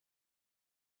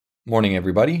Morning,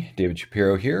 everybody. David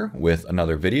Shapiro here with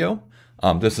another video.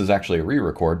 This is actually a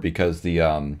re-record because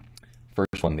the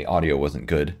first one, the audio wasn't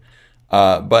good.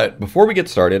 But before we get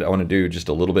started, I want to do just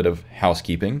a little bit of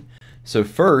housekeeping. So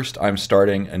first, I'm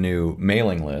starting a new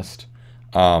mailing list.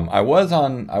 I was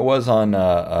on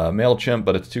MailChimp,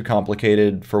 but it's too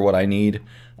complicated for what I need.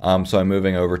 So I'm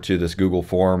moving over to this Google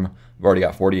form. I've already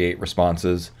got 48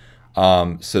 responses.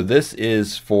 So this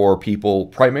is for people,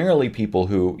 primarily people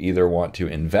who either want to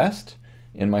invest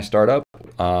in my startup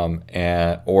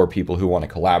or people who want to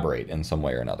collaborate in some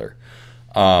way or another.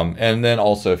 And then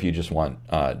also if you just want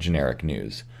generic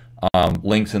news.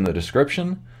 Links in the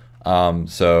description.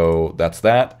 So that's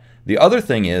that. The other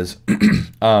thing is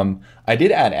I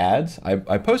did add ads.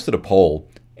 I posted a poll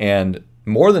and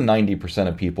more than 90%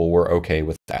 of people were okay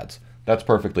with ads. That's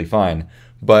perfectly fine.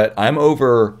 But I'm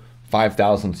over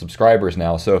 5,000 subscribers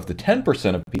now, so if the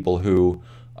 10% of people who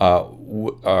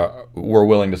were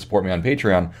willing to support me on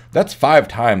Patreon, that's 5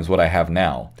 times what I have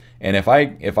now. And if I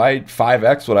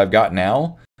 5x what I've got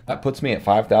now, that puts me at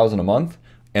 5,000 a month.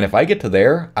 And if I get to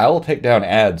there, I will take down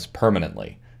ads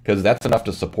permanently because that's enough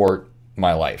to support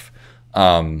my life.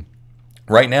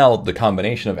 Right now, the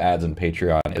combination of ads and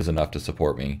Patreon is enough to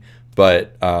support me.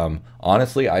 But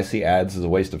honestly, I see ads as a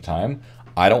waste of time.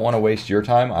 I don't want to waste your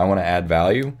time. I want to add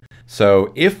value.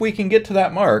 So if we can get to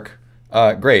that mark,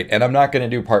 great. And I'm not going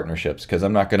to do partnerships because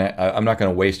I'm not going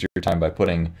to waste your time by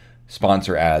putting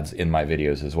sponsor ads in my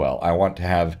videos as well. I want to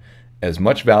have as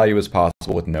much value as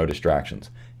possible with no distractions.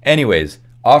 Anyways,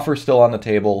 offer still on the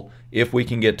table. If we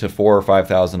can get to 4,000 or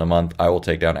 5,000 a month, I will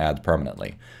take down ads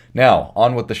permanently. Now,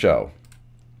 on with the show.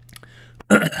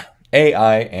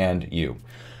 AI and you.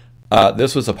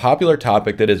 This was a popular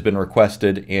topic that has been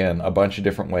requested in a bunch of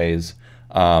different ways.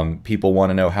 People want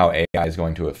to know how AI is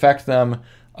going to affect them,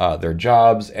 their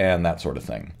jobs, and that sort of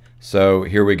thing. So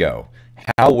here we go.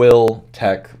 How will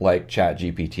tech like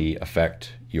ChatGPT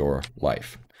affect your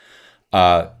life?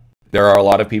 There are a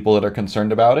lot of people that are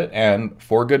concerned about it, and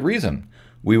for good reason.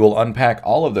 We will unpack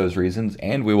all of those reasons,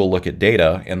 and we will look at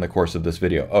data in the course of this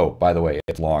video. Oh, by the way,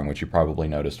 it's long, which you probably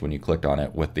noticed when you clicked on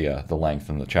it with the length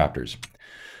and the chapters.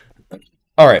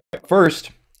 All right,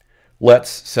 first, let's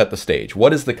set the stage.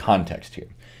 What is the context here?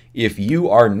 If you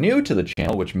are new to the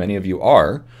channel, which many of you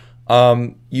are,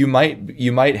 you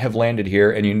might have landed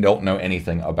here and you don't know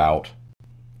anything about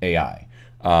AI,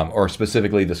 or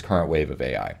specifically this current wave of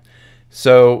AI.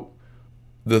 So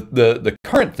the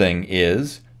current thing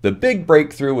is the big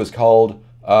breakthrough was called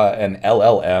an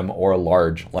LLM, or a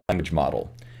large language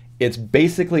model. It's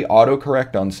basically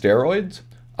autocorrect on steroids.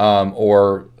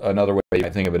 Or another way I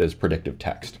think of it is predictive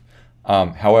text.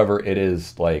 However, it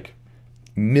is like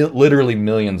literally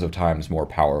millions of times more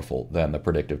powerful than the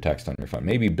predictive text on your phone,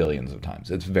 maybe billions of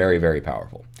times. It's very, very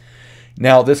powerful.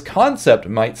 Now, this concept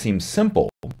might seem simple.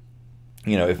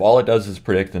 You know, if all it does is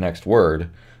predict the next word,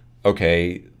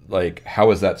 okay, like how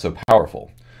is that so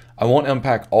powerful? I won't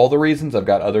unpack all the reasons. I've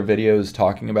got other videos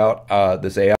talking about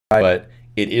this AI, but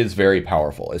it is very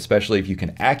powerful, especially if you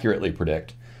can accurately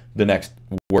predict the next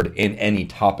word in any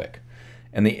topic.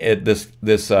 And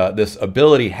this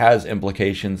ability has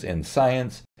implications in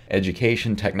science,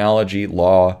 education, technology,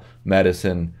 law,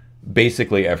 medicine,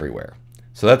 basically everywhere.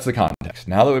 So that's the context.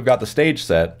 Now that we've got the stage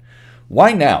set,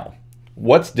 why now?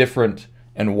 What's different,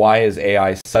 and why is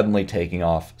AI suddenly taking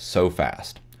off so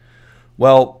fast?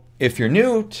 Well, if you're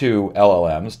new to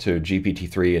LLMs, to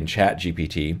GPT-3 and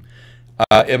ChatGPT,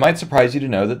 it might surprise you to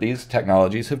know that these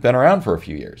technologies have been around for a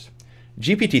few years.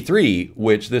 GPT-3,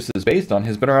 which this is based on,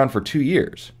 has been around for 2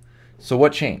 years. So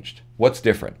what changed? What's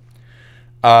different?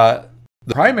 The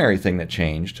primary thing that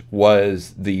changed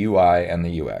was the UI and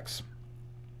the UX.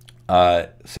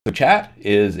 So Chat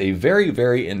is a very,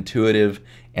 very intuitive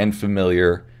and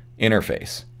familiar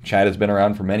interface. Chat has been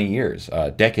around for many years,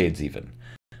 decades even.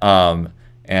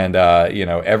 You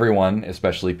know, everyone,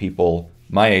 especially people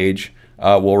my age,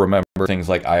 will remember things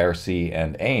like IRC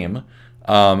and AIM.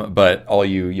 But all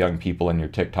you young people in your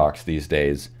TikToks these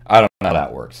days, I don't know how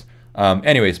that works.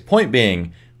 Anyways, point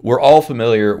being, we're all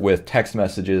familiar with text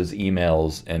messages,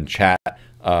 emails, and chat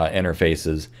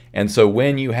interfaces. And so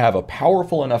when you have a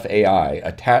powerful enough AI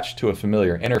attached to a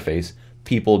familiar interface,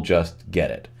 people just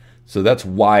get it. So that's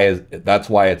why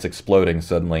it's exploding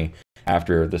suddenly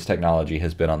after this technology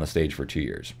has been on the stage for 2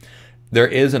 years. There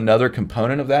is another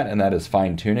component of that, and that is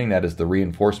fine-tuning. That is the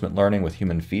reinforcement learning with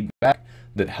human feedback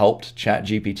that helped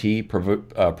ChatGPT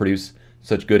produce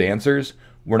such good answers.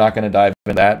 We're not going to dive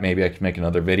into that. Maybe I can make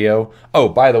another video. Oh,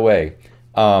 by the way,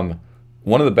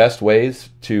 one of the best ways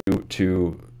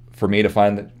for me to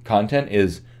find the content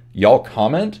is y'all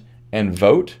comment and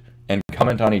vote and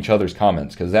comment on each other's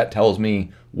comments, because that tells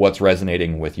me what's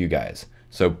resonating with you guys.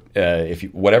 So if you,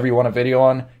 whatever you want a video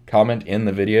on, comment in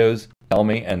the videos, tell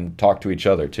me, and talk to each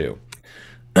other too.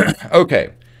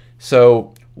 Okay,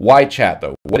 so why chat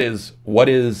though? What's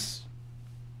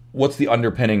the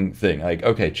underpinning thing? Like,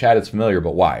 okay, chat is familiar,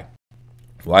 but why?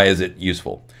 Why is it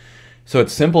useful? So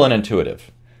it's simple and intuitive.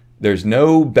 There's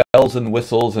no bells and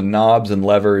whistles and knobs and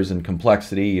levers and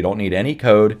complexity. You don't need any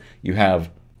code. You have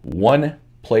one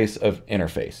place of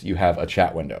interface. You have a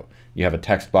chat window. You have a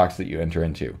text box that you enter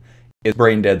into. It's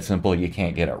brain dead simple. You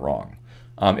can't get it wrong.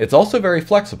 It's also very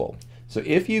flexible. So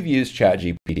if you've used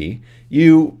ChatGPT,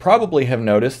 you probably have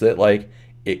noticed that like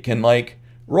it can like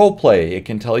role play. It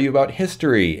can tell you about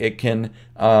history. It can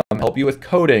help you with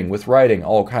coding, with writing,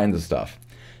 all kinds of stuff.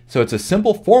 So it's a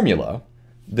simple formula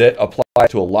that applies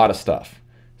to a lot of stuff.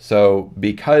 So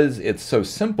because it's so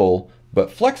simple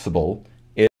but flexible,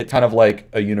 it's kind of like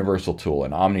a universal tool,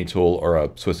 an omni tool, or a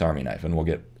Swiss Army knife, and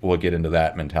we'll get into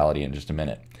that mentality in just a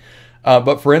minute.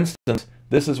 But for instance,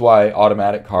 this is why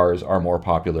automatic cars are more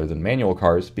popular than manual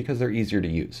cars, because they're easier to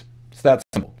use. It's that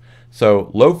simple.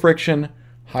 So low friction,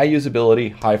 high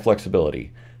usability, high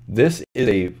flexibility. This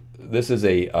is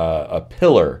a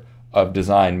pillar of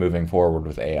design moving forward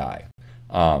with AI.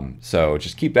 So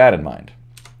just keep that in mind.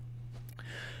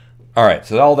 All right,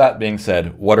 so all that being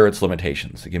said, what are its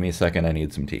limitations? So give me a second, I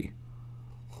need some tea.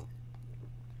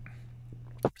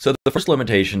 So the first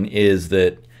limitation is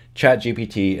that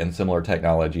ChatGPT and similar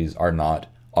technologies are not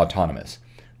autonomous.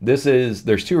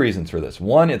 There's two reasons for this.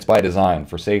 One, it's by design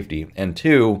for safety, and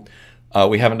two,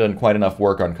 we haven't done quite enough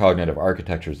work on cognitive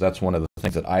architectures. That's one of the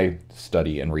things that I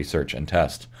study and research and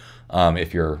test,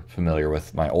 if you're familiar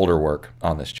with my older work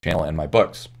on this channel and my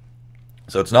books.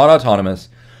 So it's not autonomous.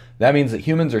 That means that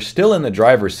humans are still in the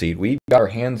driver's seat. We've got our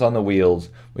hands on the wheels.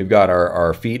 We've got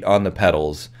our feet on the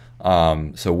pedals.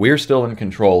 So we're still in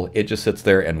control. It just sits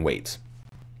there and waits.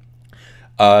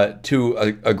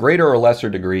 To a greater or lesser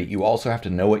degree, you also have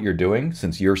to know what you're doing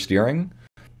since you're steering.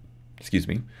 Excuse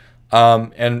me.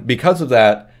 And because of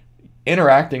that,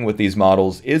 interacting with these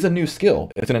models is a new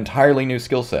skill. It's an entirely new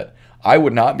skill set. I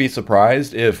would not be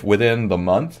surprised if within the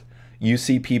month you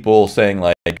see people saying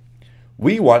like,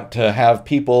 we want to have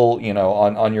people, you know,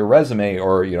 on your resume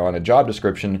or, you know, on a job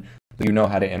description, that you know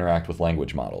how to interact with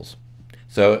language models.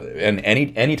 So, and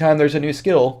anytime there's a new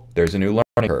skill, there's a new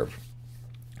learning curve.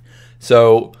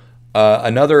 So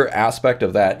another aspect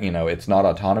of that, you know, it's not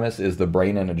autonomous, is the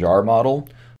brain in a jar model.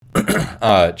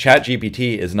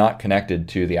 ChatGPT is not connected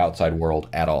to the outside world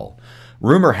at all.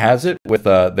 Rumor has it with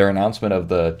their announcement of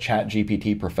the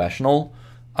ChatGPT Professional,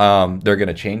 they're going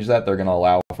to change that. They're going to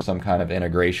allow for some kind of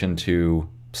integration to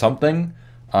something.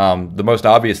 The most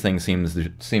obvious thing seems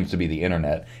to be the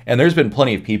internet. And there's been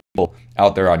plenty of people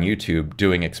out there on YouTube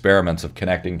doing experiments of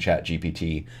connecting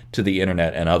ChatGPT to the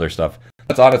internet and other stuff.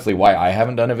 That's honestly why I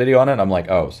haven't done a video on it. I'm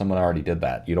like, oh, someone already did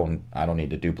that. I don't need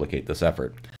to duplicate this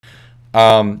effort.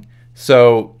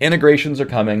 So integrations are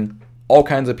coming. All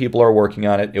kinds of people are working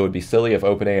on it. It would be silly if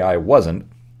OpenAI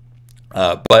wasn't.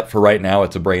 But for right now,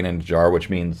 it's a brain in a jar, which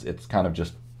means it's kind of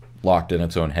just locked in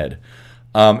its own head.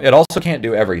 It also can't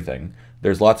do everything.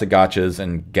 There's lots of gotchas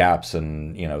and gaps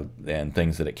and, you know, and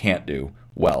things that it can't do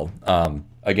well.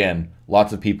 Again,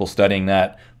 lots of people studying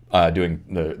that,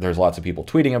 there's lots of people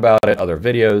tweeting about it, other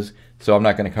videos, so I'm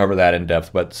not going to cover that in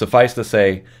depth, but suffice to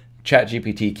say,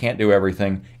 ChatGPT can't do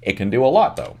everything. It can do a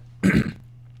lot, though.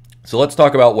 So let's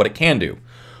talk about what it can do.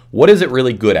 What is it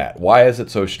really good at? Why is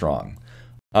it so strong?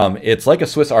 It's like a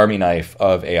Swiss Army knife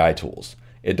of AI tools.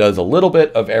 It does a little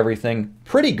bit of everything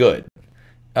pretty good.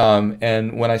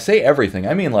 And when I say everything,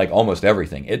 I mean like almost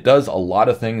everything. It does a lot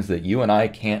of things that you and I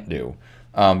can't do,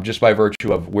 just by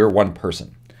virtue of we're one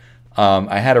person.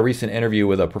 I had a recent interview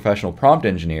with a professional prompt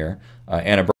engineer,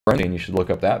 Anna Bernstein. You should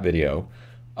look up that video.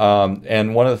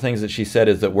 And one of the things that she said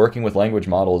is that working with language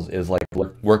models is like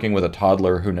working with a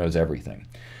toddler who knows everything.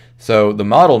 So the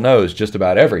model knows just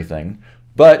about everything,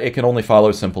 but it can only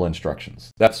follow simple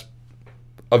instructions. That's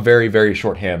a very, very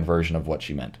shorthand version of what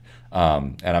she meant.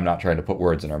 And I'm not trying to put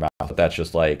words in her mouth, but that's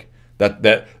just like,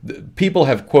 people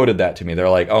have quoted that to me. They're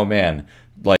like, oh man,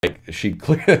 like she,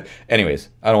 anyways,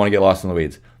 I don't want to get lost in the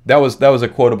weeds. That was a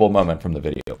quotable moment from the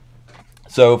video.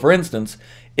 So for instance,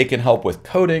 it can help with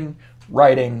coding,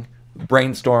 writing,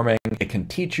 brainstorming. It can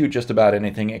teach you just about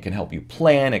anything. It can help you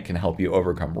plan. It can help you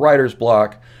overcome writer's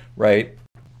block, right?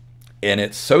 And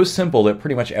it's so simple that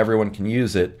pretty much everyone can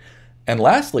use it. And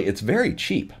lastly, it's very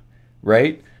cheap,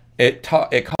 right? It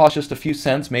costs just a few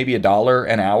cents, maybe $1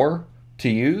 an hour to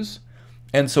use.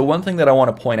 And so one thing that I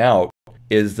want to point out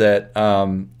is that,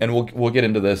 and we'll get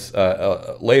into this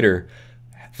later,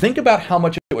 Think about how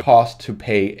much it would cost to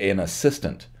pay an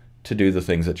assistant to do the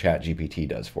things that ChatGPT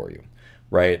does for you,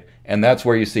 right? And that's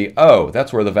where you see, oh,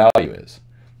 that's where the value is.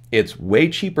 It's way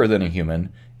cheaper than a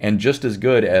human and just as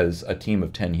good as a team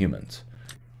of 10 humans.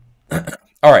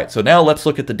 All right, so now let's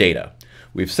look at the data.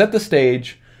 We've set the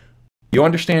stage. You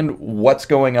understand what's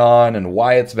going on and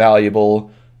why it's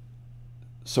valuable.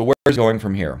 So where's it going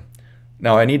from here?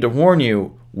 Now, I need to warn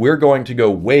you, we're going to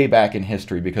go way back in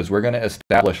history because we're going to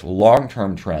establish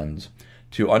long-term trends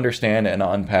to understand and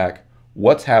unpack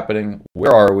what's happening,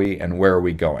 where are we, and where are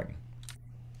we going.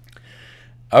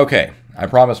 Okay, I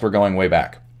promise we're going way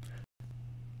back.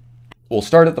 We'll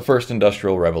start at the first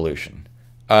industrial revolution.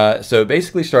 So it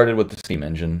basically started with the steam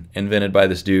engine, invented by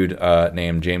this dude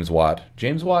named James Watt.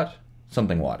 James Watt?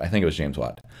 Something Watt. I think it was James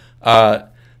Watt.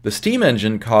 The steam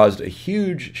engine caused a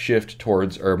huge shift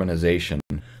towards urbanization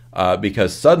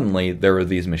because suddenly there were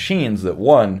these machines that,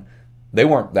 one, they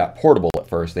weren't that portable at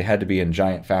first. They had to be in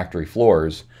giant factory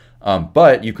floors,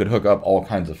 but you could hook up all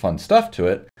kinds of fun stuff to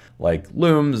it, like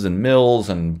looms and mills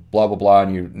and blah, blah, blah,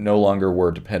 and you no longer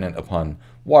were dependent upon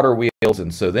water wheels,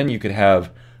 and so then you could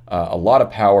have a lot of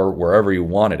power wherever you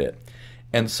wanted it.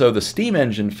 And so the steam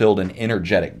engine filled an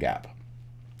energetic gap.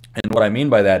 And what I mean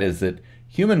by that is that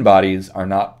human bodies are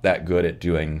not that good at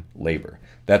doing labor.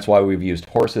 That's why we've used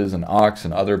horses and ox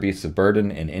and other beasts of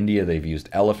burden. In India, they've used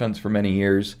elephants for many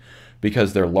years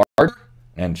because they're larger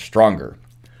and stronger.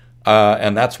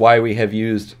 And that's why we have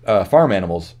used farm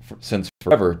animals since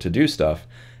forever to do stuff.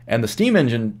 And the steam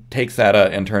engine takes that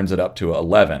and turns it up to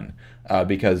 11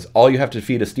 because all you have to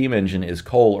feed a steam engine is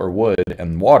coal or wood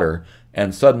and water,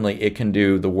 and suddenly it can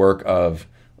do the work of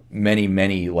many,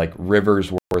 many like rivers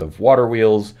worth of water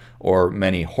wheels or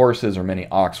many horses or many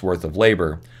ox worth of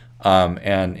labor,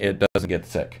 and it doesn't get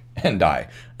sick and die.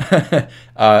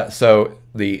 So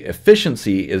the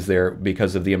efficiency is there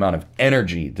because of the amount of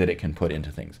energy that it can put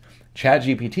into things.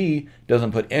 ChatGPT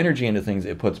doesn't put energy into things,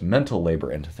 it puts mental labor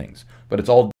into things, but it's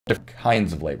all different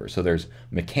kinds of labor. So there's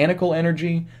mechanical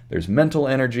energy, there's mental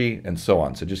energy, and so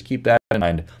on. So just keep that in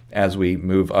mind as we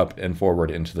move up and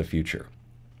forward into the future.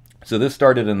 So this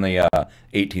started in the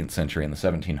 18th century, in the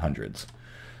 1700s.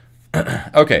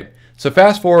 Okay, so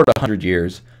fast forward 100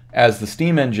 years, as the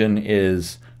steam engine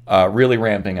is really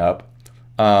ramping up,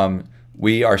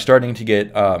 we are starting to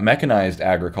get mechanized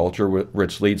agriculture,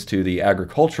 which leads to the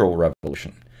agricultural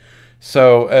revolution.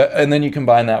 So, and then you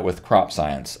combine that with crop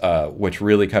science, which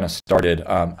really kind of started,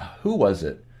 who was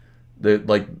it?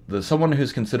 Someone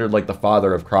who's considered like the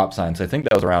father of crop science. I think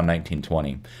that was around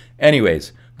 1920.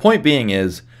 Anyways, point being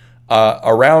is,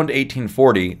 around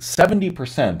 1840,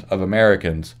 70% of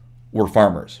Americans were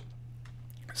farmers.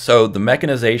 So the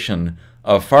mechanization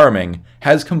of farming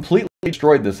has completely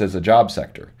destroyed this as a job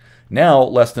sector. Now,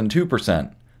 less than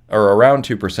 2%, or around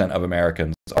 2% of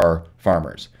Americans are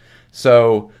farmers.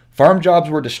 So farm jobs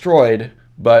were destroyed,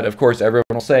 but of course everyone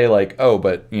will say like, oh,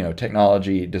 but you know,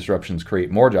 technology disruptions create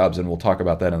more jobs, and we'll talk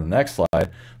about that in the next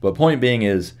slide. But point being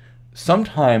is,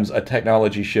 sometimes a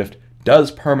technology shift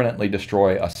does permanently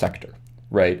destroy a sector,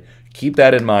 right? Keep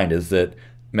that in mind, is that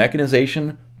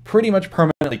mechanization pretty much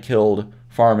permanently killed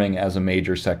farming as a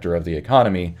major sector of the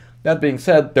economy. That being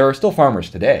said, there are still farmers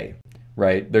today,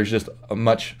 right? There's just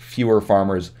much fewer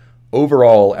farmers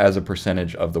overall as a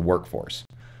percentage of the workforce.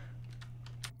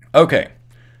 Okay,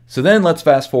 so then let's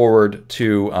fast forward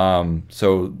to,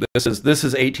 so this is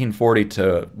 1840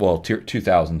 to, well,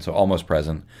 2000, so almost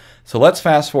present. So let's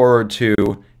fast forward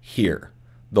to here,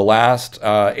 the last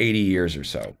 80 years or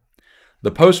so.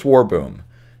 The post-war boom.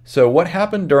 So what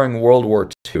happened during World War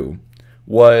II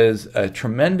was a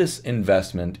tremendous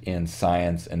investment in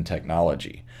science and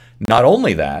technology. Not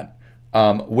only that,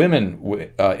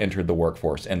 women entered the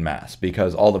workforce en masse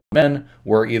because all the men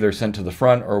were either sent to the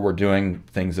front or were doing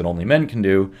things that only men can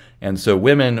do. And so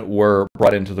women were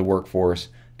brought into the workforce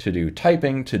to do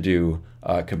typing, to do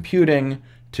computing,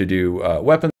 to do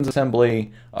weapons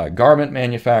assembly, garment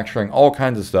manufacturing, all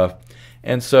kinds of stuff.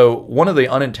 And so one of the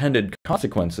unintended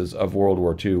consequences of World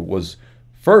War II was,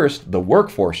 first, the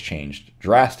workforce changed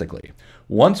drastically.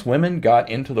 Once women got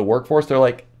into the workforce, they're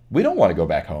like, we don't want to go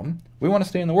back home. We want to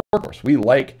stay in the workforce. We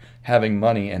like having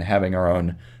money and having our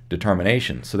own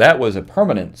determination. So that was a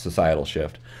permanent societal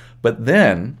shift. But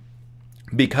then,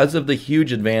 because of the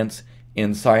huge advance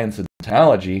in science and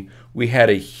technology, we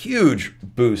had a huge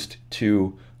boost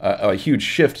to a huge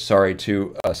shift,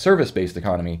 to a service-based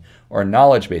economy or a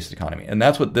knowledge-based economy. And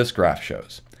that's what this graph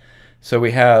shows. So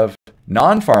we have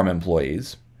non-farm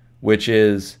employees, which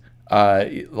is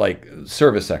like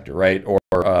service sector, right? Or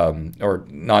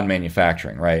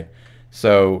non-manufacturing, right?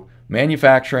 So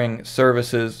manufacturing,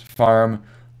 services, farm,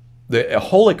 the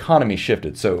whole economy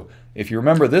shifted. So if you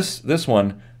remember this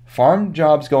one, farm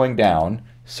jobs going down,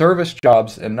 service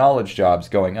jobs and knowledge jobs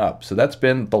going up. So that's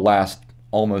been the last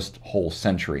almost whole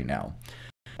century now.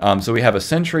 So we have a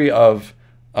century of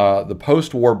the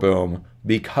post-war boom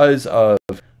because of,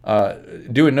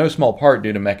 due in no small part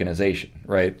due to mechanization,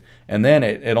 right? And then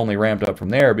it only ramped up from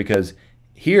there because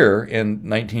here in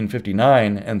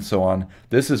 1959 and so on,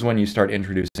 this is when you start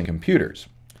introducing computers,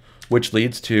 which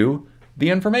leads to the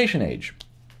information age.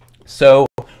 So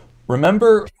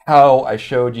remember how I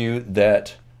showed you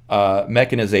that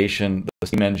mechanization, the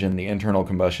steam engine, the internal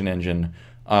combustion engine,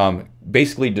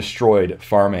 basically destroyed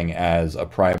farming as a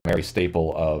primary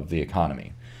staple of the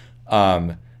economy.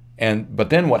 But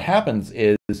then what happens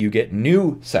is you get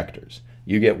new sectors.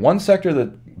 You get one sector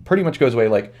that pretty much goes away,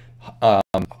 like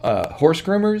horse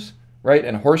groomers, right,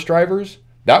 and horse drivers.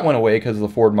 That went away because of the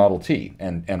Ford Model T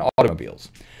and automobiles.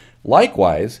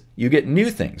 Likewise, you get new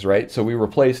things, right? So we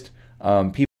replaced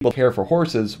people who care for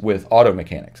horses with auto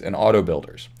mechanics and auto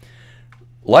builders.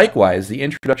 Likewise, the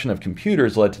introduction of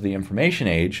computers led to the information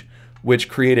age, which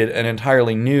created an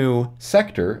entirely new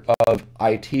sector of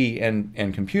IT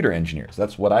and computer engineers.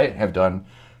 That's what I have done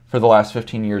for the last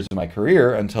 15 years of my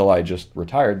career until I just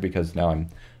retired, because now I'm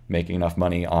making enough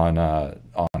money on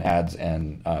ads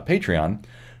and Patreon.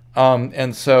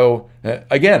 And so,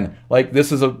 again, like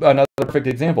this is another perfect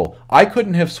example. I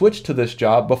couldn't have switched to this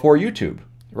job before YouTube,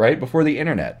 right? Before the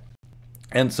internet.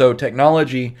 And so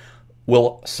technology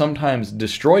will sometimes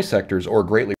destroy sectors or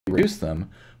greatly reduce them,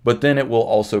 but then it will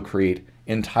also create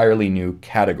entirely new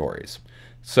categories.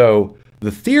 So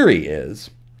the theory is,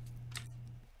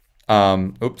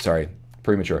 oops, sorry,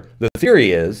 premature. The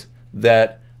theory is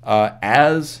that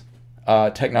as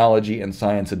technology and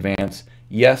science advance,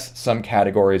 yes, some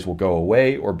categories will go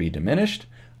away or be diminished,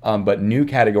 but new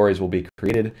categories will be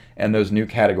created, and those new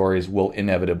categories will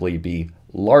inevitably be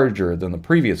larger than the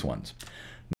previous ones.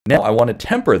 Now, I want to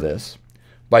temper this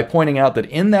by pointing out that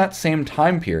in that same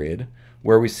time period,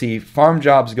 where we see farm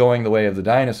jobs going the way of the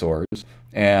dinosaurs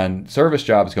and service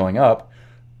jobs going up,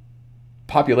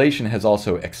 population has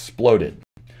also exploded,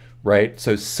 right?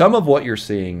 So some of what you're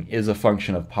seeing is a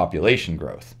function of population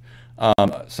growth.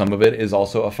 Some of it is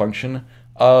also a function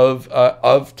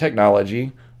of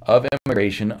technology, of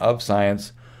immigration, of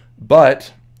science.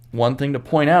 But one thing to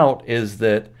point out is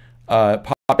that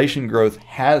population growth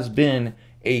has been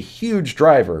a huge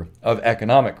driver of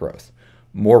economic growth.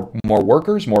 More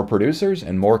workers, more producers,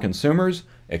 and more consumers,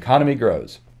 economy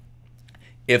grows.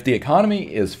 If the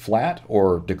economy is flat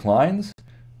or declines,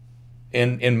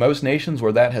 in most nations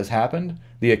where that has happened,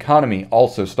 the economy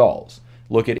also stalls.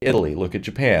 Look at Italy, look at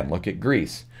Japan, look at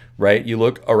Greece, right? You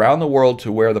look around the world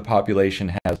to where the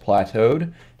population has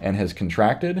plateaued and has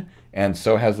contracted, and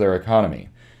so has their economy.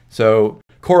 So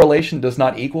correlation does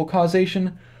not equal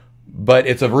causation, but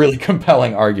it's a really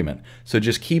compelling argument. So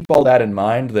just keep all that in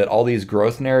mind, that all these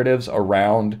growth narratives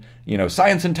around,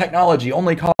 science and technology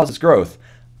only causes growth.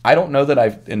 I don't know that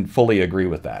I fully agree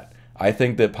with that. I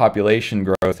think that population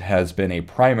growth has been a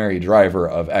primary driver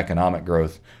of economic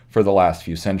growth for the last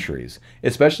few centuries,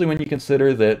 especially when you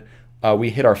consider that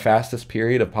we hit our fastest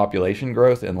period of population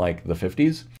growth in like the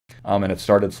 50s, and it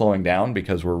started slowing down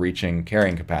because we're reaching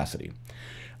carrying capacity.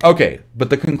 Okay, but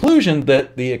the conclusion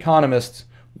that the economists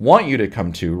want you to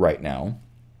come to right now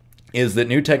is that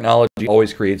new technology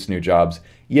always creates new jobs.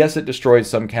 Yes, it destroys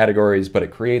some categories, but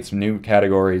it creates new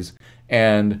categories,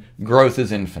 and growth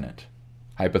is infinite,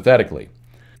 hypothetically.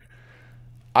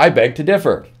 I beg to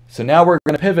differ. So now we're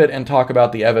going to pivot and talk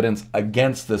about the evidence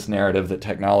against this narrative that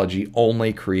technology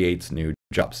only creates new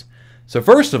jobs. So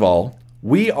first of all,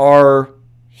 we are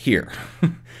here.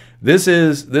 This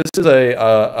is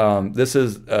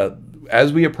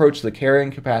as we approach the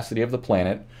carrying capacity of the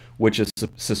planet, which is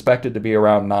suspected to be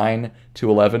around 9 to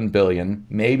 11 billion,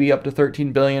 maybe up to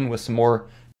 13 billion with some more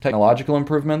technological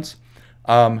improvements,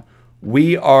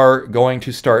 we are going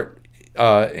to start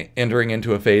entering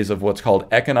into a phase of what's called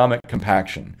economic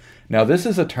compaction. Now, this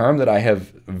is a term that I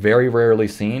have very rarely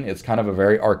seen. It's kind of a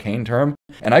very arcane term,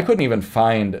 and I couldn't even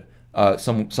find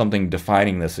something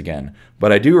defining this again,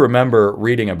 but I do remember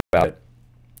reading about it.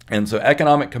 And so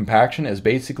economic compaction is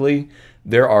basically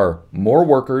there are more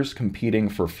workers competing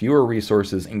for fewer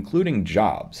resources, including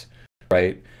jobs,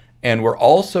 right? And we're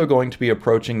also going to be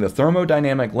approaching the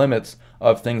thermodynamic limits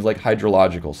of things like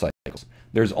hydrological cycles.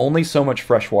 There's only so much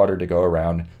fresh water to go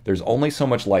around. There's only so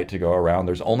much light to go around.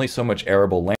 There's only so much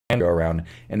arable land to go around.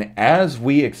 And as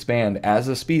we expand as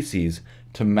a species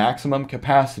to maximum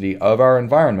capacity of our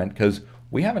environment, because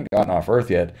we haven't gotten off Earth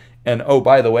yet, and oh,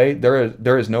 by the way,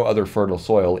 there is no other fertile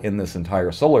soil in this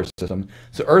entire solar system,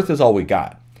 so Earth is all we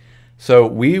got. So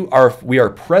we are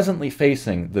presently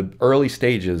facing the early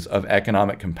stages of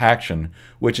economic compaction,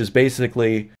 which is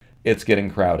basically it's getting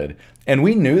crowded. And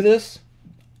we knew this,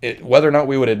 whether or not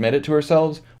we would admit it to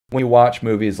ourselves, when we watch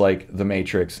movies like The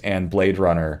Matrix and Blade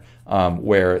Runner,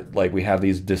 where like we have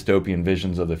these dystopian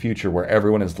visions of the future where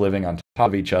everyone is living on top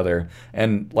of each other,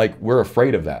 and like we're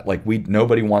afraid of that. Like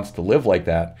nobody wants to live like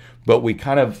that, but we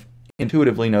kind of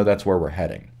intuitively know that's where we're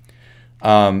heading.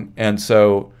 And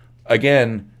so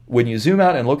again, when you zoom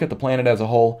out and look at the planet as a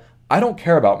whole, I don't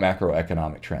care about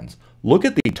macroeconomic trends. Look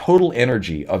at the total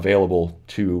energy available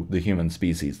to the human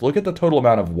species. Look at the total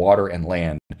amount of water and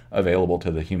land available to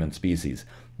the human species.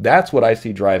 That's what I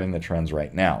see driving the trends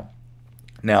right now.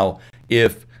 Now,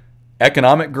 if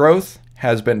economic growth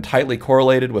has been tightly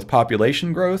correlated with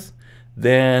population growth,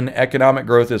 then economic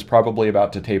growth is probably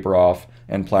about to taper off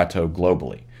and plateau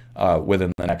globally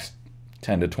within the next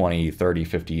 10 to 20, 30,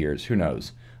 50 years. Who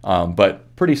knows?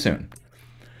 But pretty soon.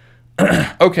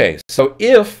 Okay, so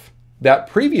if that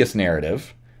previous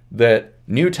narrative that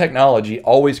new technology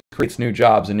always creates new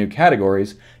jobs and new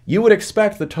categories, you would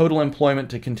expect the total employment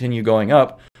to continue going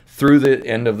up through the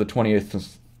end of the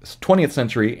 20th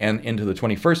century and into the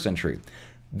 21st century.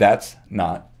 That's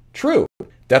not true.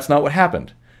 That's not what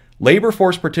happened. Labor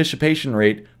force participation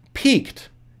rate peaked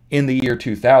in the year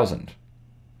 2000.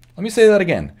 Let me say that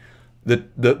again.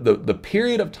 The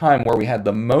period of time where we had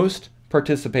the most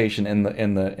participation in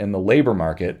the labor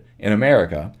market in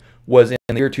America was in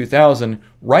the year 2000,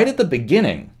 right at the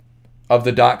beginning of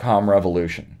the dot-com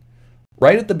revolution,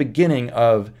 right at the beginning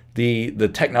of the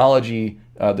technology,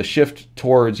 the shift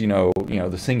towards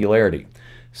the singularity.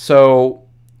 So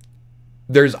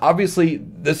there's obviously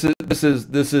there's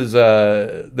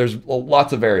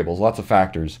lots of variables, lots of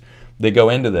factors that go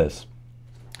into this,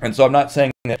 and so I'm not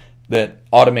saying that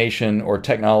automation or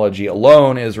technology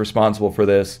alone is responsible for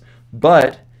this,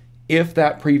 but if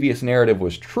that previous narrative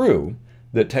was true,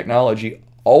 that technology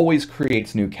always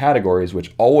creates new categories,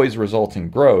 which always result in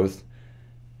growth,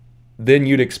 then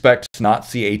you'd expect to not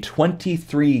see a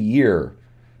 23-year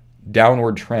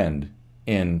downward trend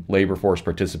in labor force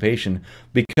participation,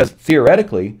 because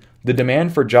theoretically, the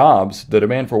demand for jobs, the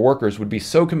demand for workers would be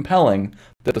so compelling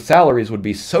that the salaries would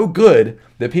be so good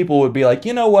that people would be like,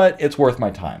 you know what, it's worth my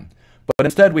time. But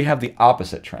instead, we have the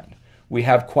opposite trend. We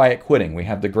have quiet quitting. We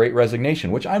have the Great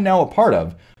Resignation, which I'm now a part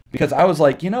of, because I was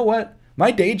like, you know what?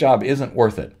 My day job isn't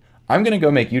worth it. I'm going to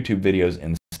go make YouTube videos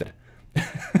instead.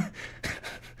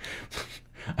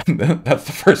 That's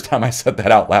the first time I said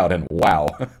that out loud, and wow.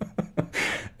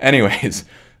 Anyways,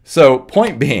 so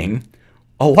point being,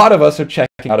 a lot of us are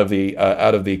checking out of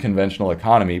the conventional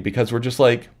economy because we're just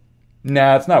like,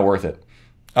 nah, it's not worth it.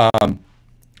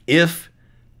 If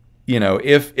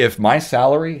my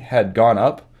salary had gone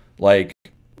up like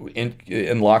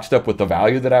in lockstep with the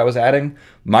value that I was adding,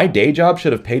 my day job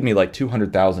should have paid me like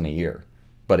 $200,000 a year,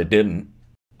 but it didn't,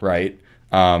 right?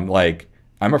 Like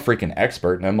I'm a freaking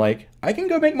expert, and I'm like, I can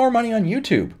go make more money on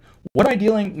YouTube. What am I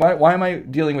dealing? Why am I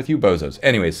dealing with you bozos?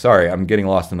 Anyways, sorry, I'm getting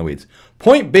lost in the weeds.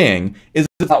 Point being is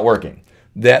it's not working.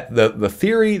 That the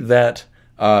theory that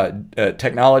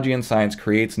technology and science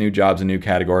creates new jobs and new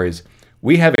categories,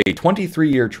 we have a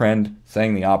 23-year trend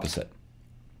saying the opposite.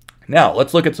 Now,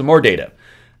 let's look at some more data.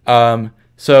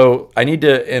 So I need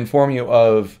to inform you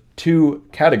of two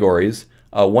categories.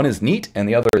 One is NEET and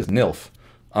the other is NILF.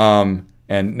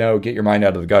 And no, get your mind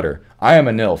out of the gutter. I am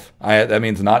a NILF. That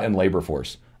means not in labor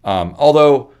force.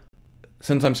 Although,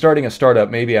 since I'm starting a startup,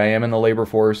 maybe I am in the labor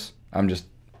force. I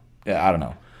don't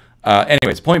know.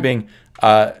 Anyways, point being,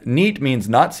 NEET means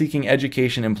not seeking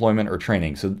education, employment, or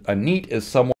training. So a NEET is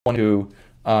someone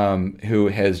who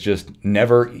has just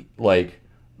never, like,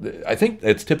 I think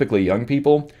it's typically young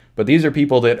people, but these are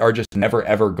people that are just never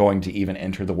ever going to even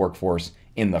enter the workforce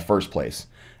in the first place.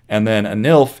 And then a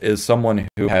NILF is someone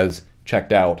who has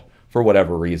checked out for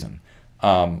whatever reason.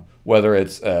 Whether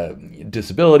it's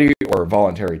disability or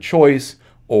voluntary choice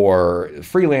or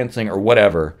freelancing or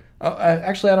whatever.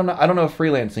 Actually, I don't know. I don't know if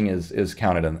freelancing is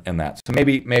counted in that. So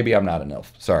maybe I'm not a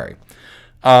NILF. Sorry.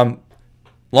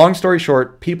 Long story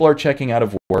short, people are checking out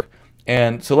of work,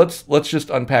 and so let's just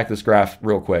unpack this graph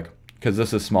real quick because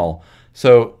this is small.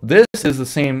 So this is the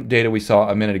same data we saw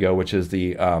a minute ago, which is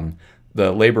the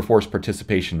labor force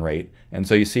participation rate, and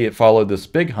so you see it followed this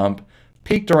big hump,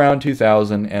 peaked around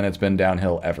 2000, and it's been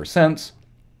downhill ever since.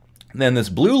 And then this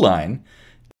blue line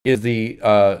is the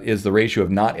ratio of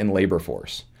not in labor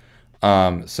force.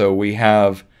 So we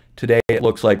have today, it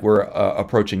looks like we're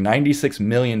approaching 96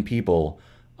 million people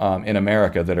in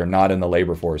America that are not in the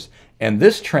labor force. And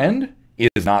this trend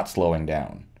is not slowing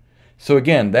down. So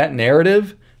again, that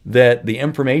narrative that the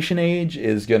information age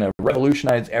is going to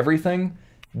revolutionize everything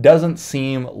doesn't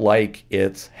seem like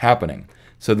it's happening.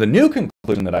 So the new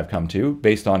conclusion that I've come to,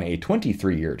 based on a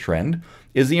 23-year trend,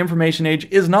 is the information age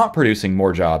is not producing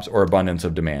more jobs or abundance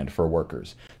of demand for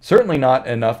workers. Certainly not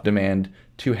enough demand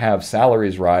to have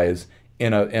salaries rise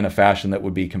in a fashion that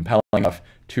would be compelling enough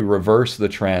to reverse the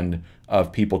trend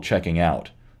of people checking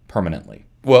out permanently.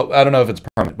 Well, I don't know if it's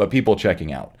permanent, but people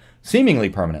checking out, seemingly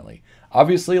permanently.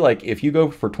 Obviously, like if you go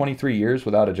for 23 years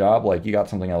without a job, like you got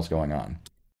something else going on.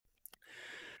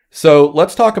 So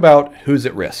let's talk about who's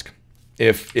at risk.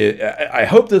 I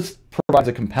hope this provides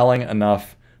a compelling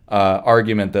enough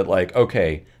argument that like,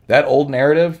 okay, that old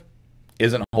narrative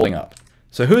isn't holding up.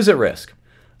 So who's at risk?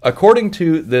 According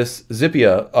to this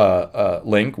Zippia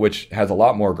link, which has a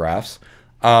lot more graphs,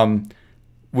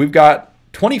 we've got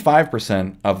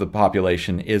 25% of the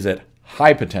population is at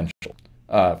high potential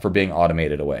for being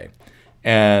automated away.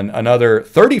 And another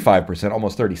 35%,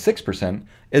 almost 36%,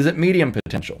 is at medium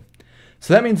potential.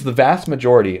 So that means the vast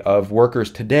majority of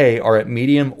workers today are at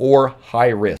medium or high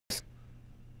risk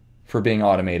for being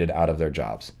automated out of their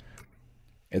jobs.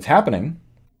 It's happening.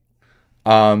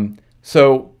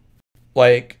 So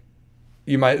like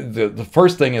you might, the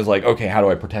first thing is like, okay, how do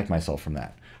I protect myself from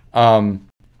that?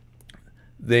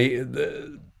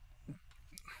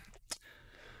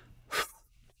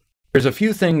 There's a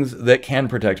few things that can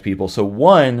protect people. So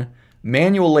one,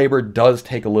 manual labor does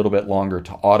take a little bit longer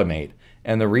to automate.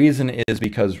 And the reason is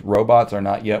because robots are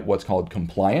not yet what's called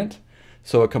compliant.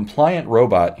 So a compliant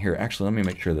robot, here, actually, let me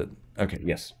make sure that, okay,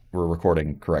 yes, we're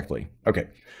recording correctly. Okay,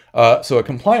 so a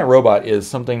compliant robot is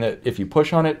something that if you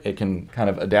push on it, it can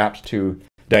kind of adapt to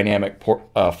dynamic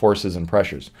forces and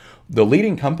pressures. The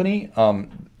leading company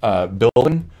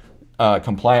building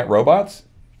compliant robots,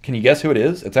 can you guess who it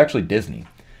is? It's actually Disney,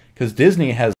 because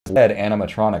Disney has led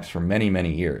animatronics for many,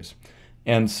 many years.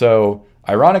 And so,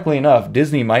 ironically enough,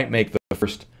 Disney might make the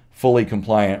first fully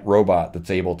compliant robot that's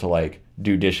able to like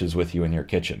do dishes with you in your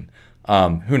kitchen.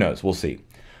 Who knows? We'll see.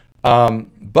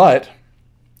 But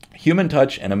human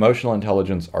touch and emotional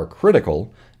intelligence are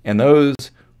critical, and those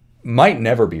might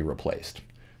never be replaced.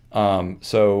 Like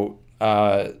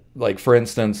for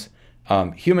instance,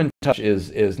 human touch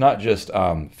is not just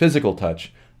physical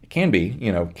touch. It can be,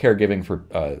 you know, caregiving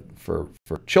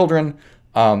for children,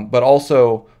 but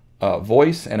also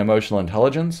voice and emotional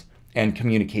intelligence and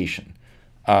communication.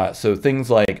 So things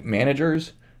like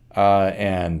managers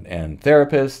and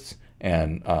therapists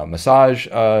and massage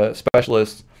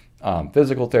specialists,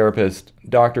 physical therapists,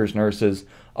 doctors, nurses,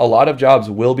 a lot of jobs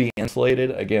will be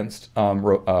insulated against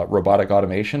robotic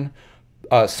automation.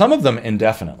 Some of them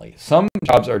indefinitely. Some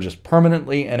jobs are just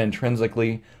permanently and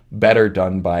intrinsically better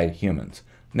done by humans.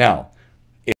 Now,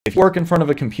 if you work in front of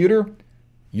a computer,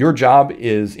 your job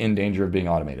is in danger of being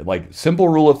automated. Like, simple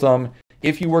rule of thumb,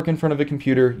 if you work in front of a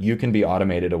computer, you can be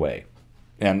automated away.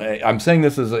 And I'm saying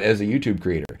this as a YouTube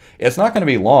creator. It's not going to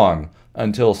be long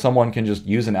until someone can just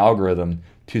use an algorithm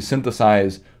to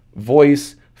synthesize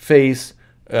voice, face,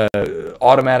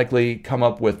 automatically come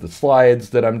up with the slides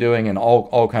that I'm doing and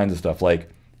all kinds of stuff. Like,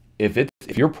 if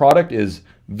your product is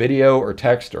video or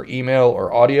text or email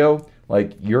or audio,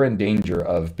 like, you're in danger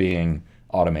of being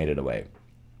automated away.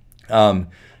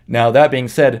 Now, that being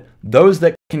said, those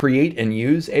that can create and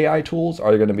use AI tools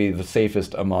are going to be the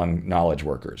safest among knowledge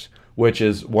workers, which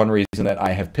is one reason that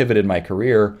I have pivoted my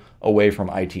career away from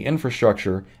IT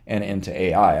infrastructure and into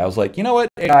AI. I was like, you know what?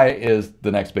 AI is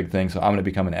the next big thing, so I'm going to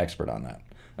become an expert on that.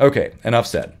 Okay, enough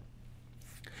said.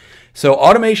 So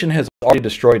automation has already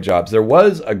destroyed jobs. There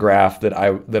was a graph that I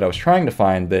was trying to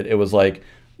find that it was like,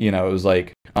 you know, it was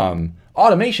like,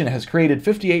 automation has created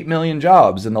 58 million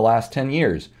jobs in the last 10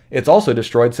 years. It's also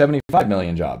destroyed 75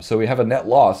 million jobs. So we have a net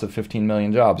loss of 15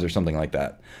 million jobs or something like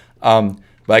that. But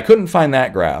I couldn't find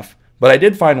that graph. But I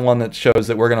did find one that shows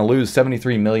that we're going to lose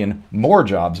 73 million more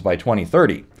jobs by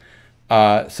 2030.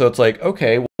 So it's like,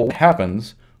 okay, well, what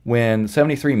happens when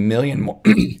 73 million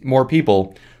more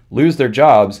people lose their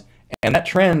jobs, and that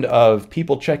trend of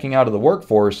people checking out of the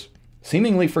workforce,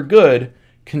 seemingly for good,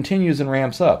 continues and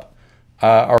ramps up?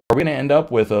 Are we going to end up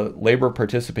with a labor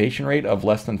participation rate of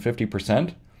less than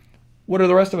 50%? What are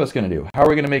the rest of us going to do? How are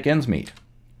we going to make ends meet?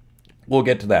 We'll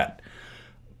get to that.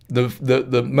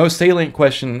 The most salient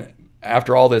question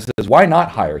after all this is, why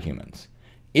not hire humans?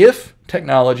 If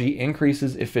technology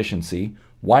increases efficiency,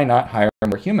 why not hire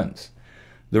more humans?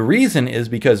 The reason is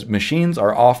because machines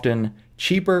are often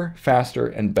cheaper, faster,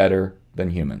 and better than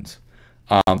humans.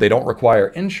 They don't require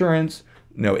insurance,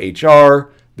 no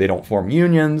HR, they don't form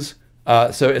unions.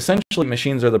 So essentially,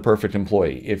 machines are the perfect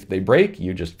employee. If they break,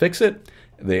 you just fix it.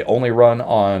 They only run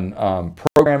on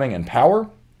programming and power.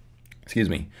 Excuse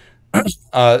me.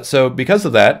 So because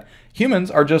of that,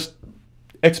 humans are just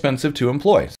expensive to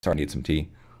employ. Sorry, I need some tea.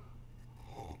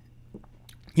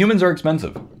 Humans are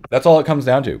expensive. That's all it comes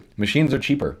down to. Machines are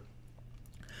cheaper.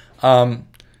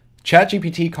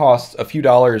 ChatGPT costs a few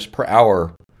dollars per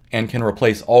hour and can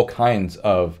replace all kinds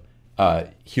of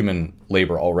human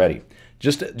labor already.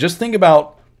 Just think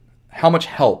about how much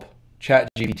help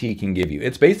ChatGPT can give you.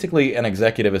 It's basically an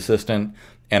executive assistant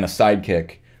and a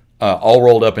sidekick all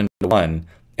rolled up into one,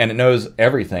 and it knows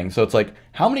everything. So it's like,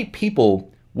 how many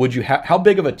people would you have? How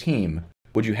big of a team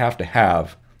would you have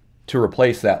to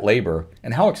replace that labor,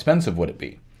 and how expensive would it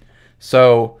be?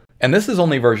 So, and this is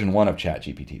only version 1 of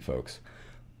ChatGPT, folks.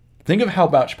 Think of how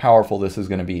much powerful this is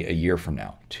going to be a year from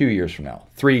now, 2 years from now,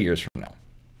 3 years from now.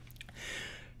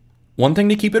 One thing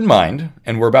to keep in mind,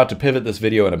 and we're about to pivot this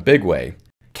video in a big way,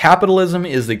 capitalism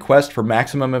is the quest for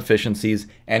maximum efficiencies,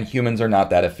 and humans are not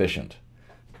that efficient.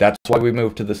 That's why we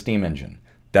moved to the steam engine.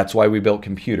 That's why we built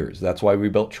computers. That's why we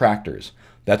built tractors.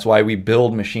 That's why we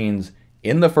build machines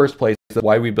in the first place. That's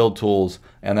why we build tools,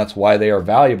 and that's why they are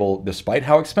valuable despite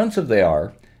how expensive they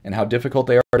are and how difficult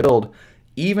they are to build.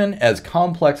 Even as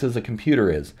complex as a computer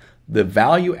is, the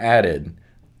value added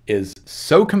is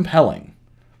so compelling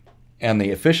and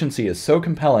the efficiency is so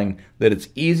compelling that it's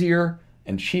easier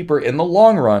and cheaper in the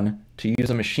long run to use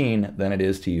a machine than it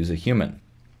is to use a human.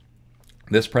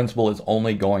 This principle is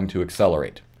only going to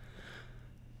accelerate.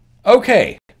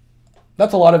 Okay,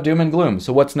 that's a lot of doom and gloom.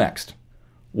 So what's next?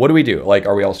 What do we do? Like,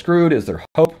 are we all screwed? Is there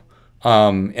hope?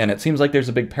 And it seems like there's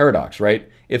a big paradox, right?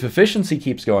 If efficiency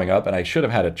keeps going up, and I should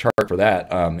have had a chart for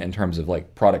that in terms of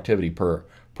like productivity per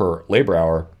labor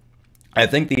hour, I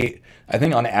think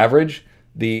on average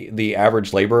the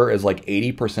average laborer is like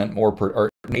 80% more or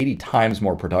 80 times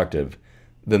more productive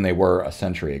than they were a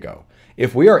century ago.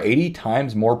 If we are 80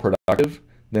 times more productive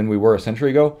than we were a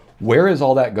century ago, where is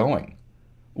all that going?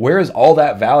 Where is all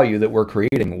that value that we're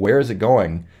creating? Where is it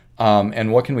going?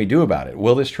 And what can we do about it?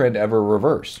 Will this trend ever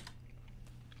reverse?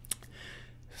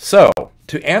 So,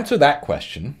 to answer that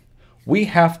question, we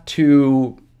have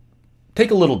to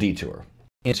take a little detour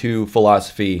into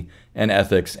philosophy and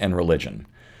ethics and religion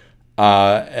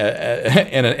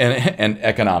and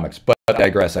economics. But I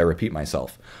digress, I repeat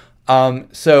myself.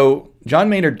 So, John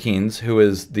Maynard Keynes, who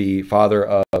is the father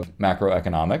of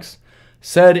macroeconomics,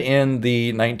 said in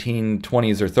the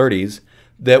 1920s or 30s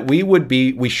that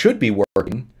we should be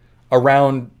working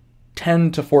around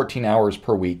 10 to 14 hours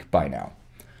per week by now.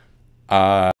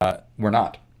 We're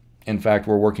not. In fact,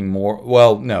 we're working more.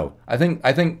 Well, no. I think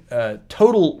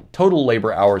total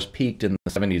labor hours peaked in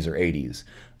the 70s or 80s,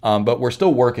 but we're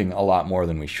still working a lot more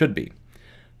than we should be.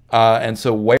 And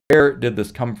so, where did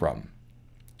this come from?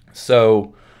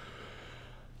 So,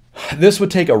 this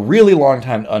would take a really long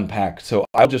time to unpack. So,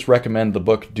 I'll just recommend the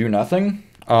book Do Nothing,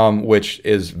 which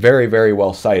is very, very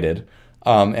well cited,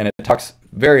 and it talks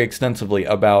very extensively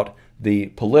about the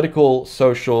political,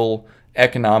 social,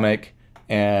 economic,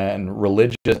 and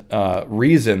religious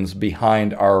reasons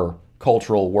behind our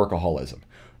cultural workaholism.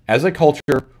 As a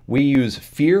culture, we use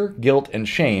fear, guilt, and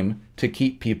shame to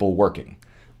keep people working.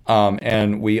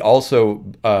 And we also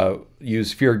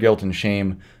use fear, guilt, and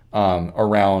shame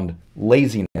around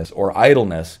laziness or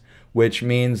idleness, which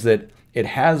means that it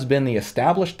has been the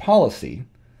established policy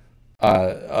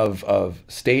of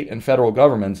state and federal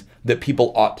governments that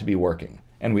people ought to be working.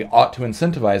 And we ought to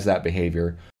incentivize that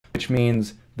behavior, which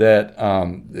means that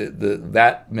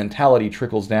that mentality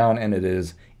trickles down, and it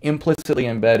is implicitly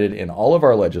embedded in all of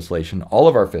our legislation, all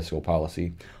of our fiscal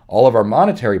policy, all of our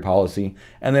monetary policy,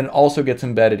 and then it also gets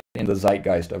embedded in the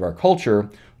zeitgeist of our culture,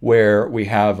 where we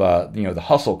have the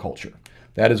hustle culture.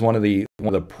 That is one of the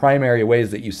primary ways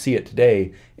that you see it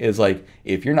today, is like,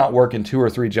 if you're not working 2 or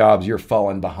 3 jobs, you're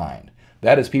falling behind.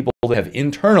 That is people that have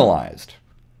internalized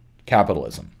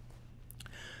capitalism.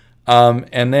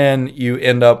 And then you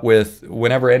end up with,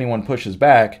 whenever anyone pushes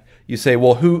back, you say,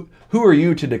 well, who are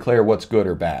you to declare what's good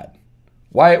or bad?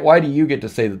 Why do you get to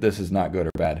say that this is not good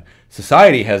or bad?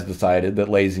 Society has decided that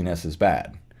laziness is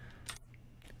bad.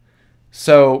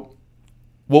 So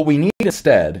what we need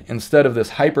instead of this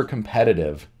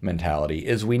hyper-competitive mentality,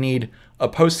 is we need a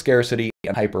post-scarcity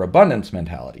and hyper-abundance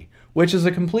mentality, which is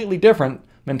a completely different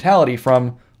mentality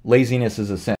from laziness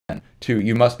is a sin to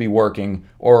you must be working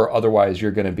or otherwise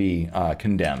you're going to be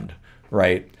condemned,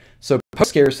 right? So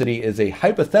post-scarcity is a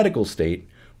hypothetical state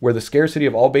where the scarcity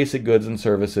of all basic goods and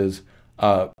services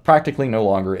practically no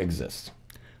longer exists.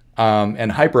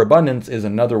 And hyperabundance is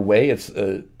another way. It's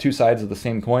 2 sides of the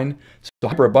same coin. So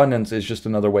hyperabundance is just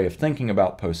another way of thinking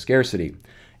about post-scarcity.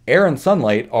 Air and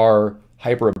sunlight are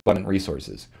hyperabundant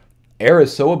resources. Air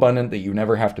is so abundant that you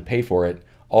never have to pay for it.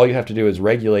 All you have to do is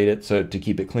regulate it so to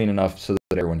keep it clean enough so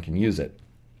that everyone can use it.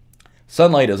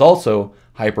 Sunlight is also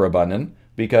hyperabundant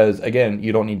because, again,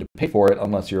 you don't need to pay for it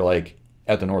unless you're like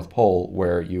at the North Pole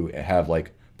where you have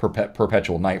like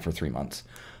perpetual night for 3 months.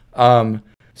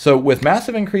 So with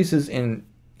massive increases in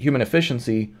human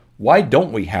efficiency, why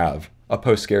don't we have a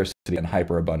post-scarcity and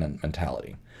hyperabundant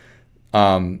mentality?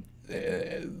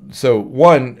 So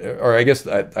one, or I guess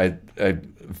I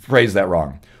phrased that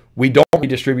wrong. We don't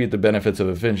redistribute the benefits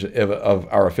of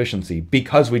our efficiency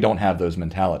because we don't have those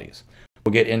mentalities.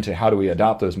 We'll get into how do we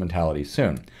adopt those mentalities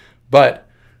soon. But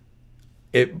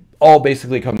it all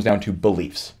basically comes down to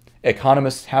beliefs.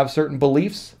 Economists have certain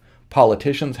beliefs.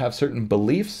 Politicians have certain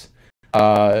beliefs.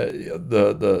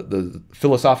 The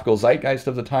philosophical zeitgeist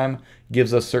of the time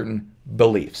gives us certain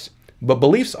beliefs. But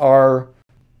beliefs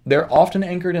they're often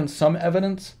anchored in some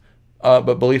evidence,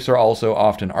 but beliefs are also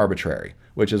often arbitrary,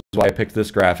 which is why I picked this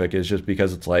graphic, is just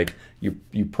because it's like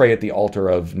you pray at the altar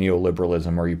of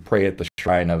neoliberalism, or you pray at the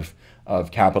shrine of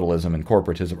capitalism and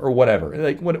corporatism, or whatever,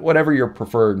 like whatever your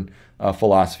preferred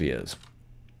philosophy is.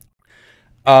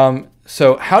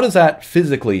 So how does that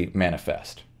physically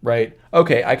manifest, right?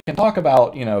 Okay, I can talk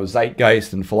about,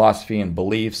 zeitgeist and philosophy and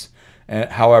beliefs and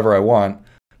however I want,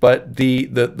 but the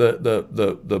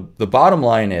bottom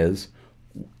line is,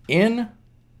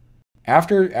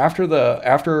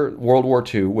 after World War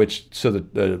II, so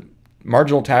the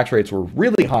marginal tax rates were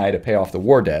really high to pay off the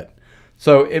war debt.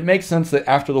 So it makes sense that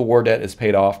after the war debt is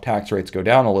paid off, tax rates go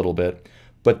down a little bit,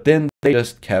 but then they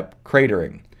just kept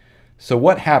cratering. So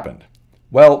what happened?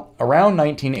 Well, around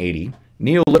 1980,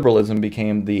 neoliberalism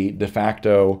became the de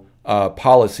facto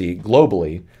policy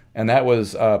globally, and that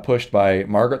was pushed by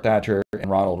Margaret Thatcher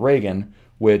and Ronald Reagan,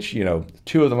 which,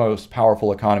 two of the most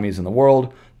powerful economies in the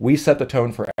world. We set the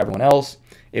tone for everyone else.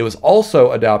 It was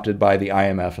also adopted by the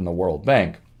IMF and the World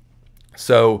Bank.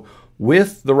 So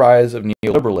with the rise of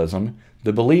neoliberalism,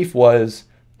 the belief was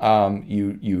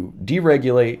you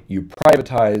deregulate, you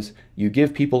privatize, you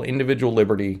give people individual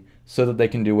liberty so that they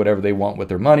can do whatever they want with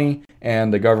their money,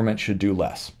 and the government should do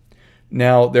less.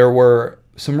 Now, there were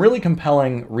some really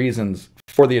compelling reasons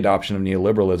for the adoption of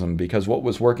neoliberalism, because what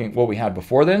we had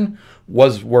before then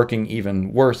was working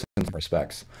even worse in some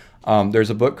respects. There's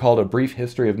a book called A Brief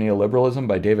History of Neoliberalism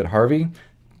by David Harvey.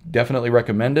 Definitely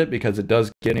recommend it because it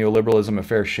does give neoliberalism a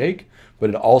fair shake, but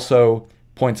it also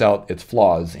points out its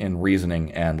flaws in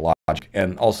reasoning and logic,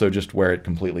 and also just where it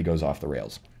completely goes off the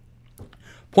rails.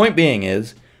 Point being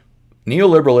is,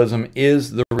 neoliberalism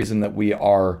is the reason that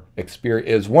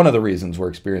is one of the reasons we're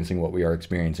experiencing what we are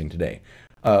experiencing today.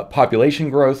 Population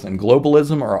growth and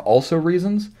globalism are also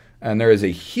reasons, and there is a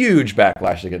huge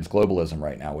backlash against globalism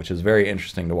right now, which is very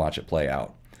interesting to watch it play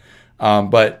out.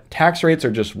 But tax rates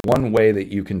are just one way that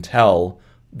you can tell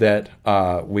that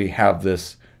we have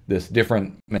this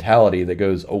different mentality that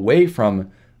goes away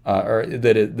from, or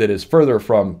that is further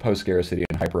from post-scarcity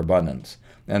and hyperabundance,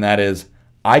 and that is,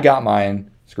 I got mine,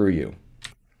 screw you.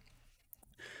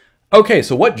 Okay,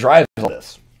 so what drives all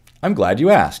this? I'm glad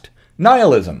you asked.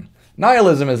 Nihilism.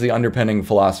 Nihilism is the underpinning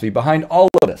philosophy behind all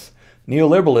of this.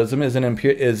 Neoliberalism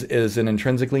is an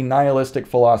intrinsically nihilistic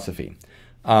philosophy.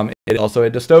 It is also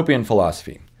a dystopian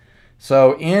philosophy.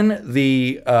 So in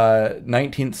the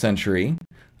 19th century,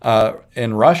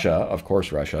 in Russia, of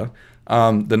course Russia,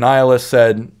 the nihilists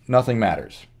said nothing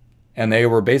matters. And they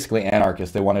were basically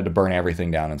anarchists. They wanted to burn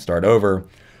everything down and start over.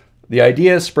 The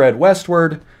idea spread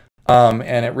westward,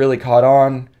 and it really caught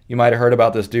on. You might have heard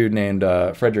about this dude named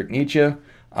Friedrich Nietzsche.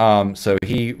 So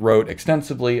he wrote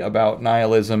extensively about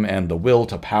nihilism and the will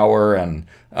to power, and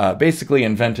basically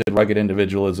invented rugged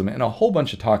individualism and a whole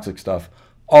bunch of toxic stuff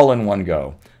all in one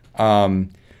go.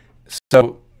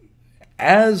 So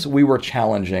as we were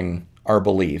challenging our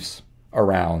beliefs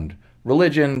around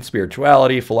religion,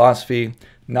 spirituality, philosophy,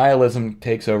 nihilism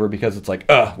takes over because it's like,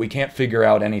 we can't figure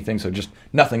out anything, so just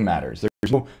nothing matters.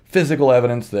 There's no physical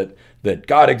evidence that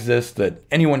God exists, that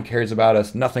anyone cares about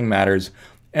us, nothing matters.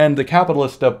 And the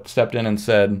capitalist stepped in and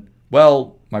said,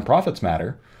 well, my profits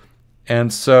matter.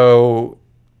 And so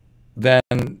then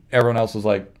everyone else was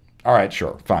like, all right,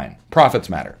 sure, fine, profits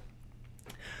matter.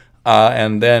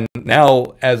 And then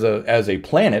now, as a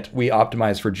planet, we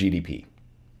optimize for GDP.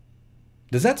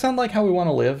 Does that sound like how we want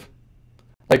to live?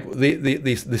 Like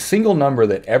the single number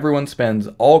that everyone spends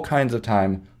all kinds of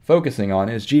time focusing on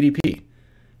is GDP,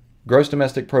 gross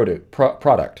domestic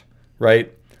product,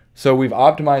 right? So we've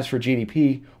optimized for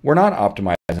GDP. We're not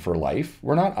optimizing for life.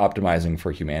 We're not optimizing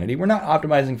for humanity. We're not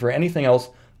optimizing for anything else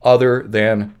other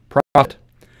than profit.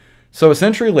 So a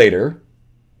century later,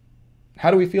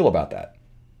 how do we feel about that?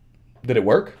 Did it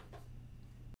work?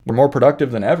 We're more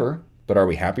productive than ever, but are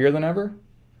we happier than ever?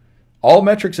 all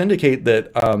metrics indicate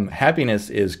that happiness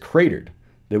is cratered,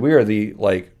 that we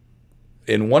are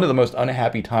in one of the most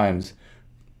unhappy times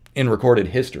in recorded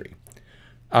history.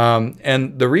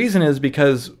 And the reason is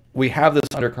because we have this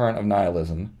undercurrent of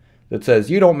nihilism that says,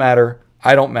 you don't matter,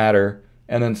 I don't matter,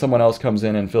 and then someone else comes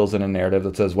in and fills in a narrative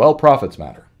that says, well, profits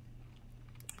matter.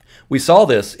 We saw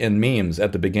this in memes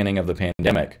at the beginning of the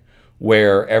pandemic,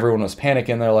 where everyone was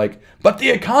panicking. They're like, but the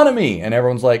economy! And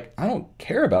everyone's like, I don't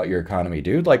care about your economy,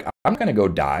 dude. Like, I'm going to go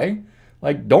die.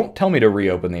 Like, don't tell me to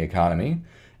reopen the economy.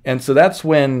 And so that's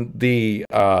when the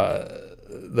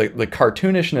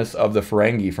cartoonishness of the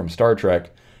Ferengi from Star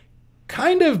Trek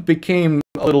kind of became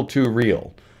a little too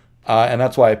real. And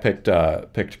that's why I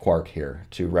picked Quark here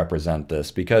to represent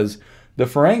this, because the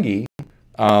Ferengi,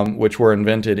 which were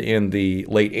invented in the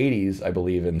late 80s, I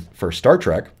believe, for Star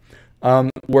Trek,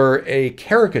 were a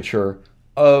caricature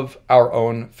of our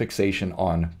own fixation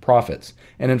on profits.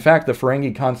 And in fact, the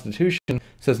Ferengi Constitution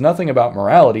says nothing about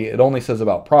morality, it only says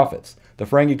about profits. The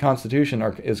Ferengi Constitution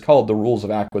is called the Rules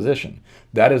of Acquisition.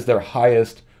 That is their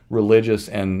highest religious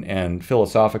and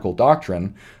philosophical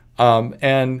doctrine.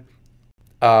 Let's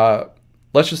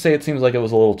just say it seems like it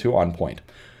was a little too on point.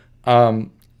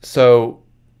 So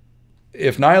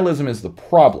if nihilism is the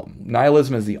problem,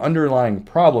 nihilism is the underlying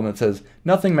problem that says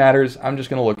nothing matters, I'm just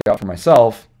going to look out for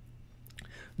myself,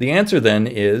 the answer then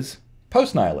is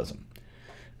post-nihilism.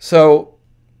 So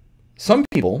some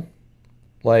people,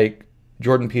 like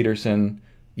Jordan Peterson,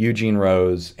 Eugene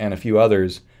Rose, and a few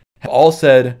others, have all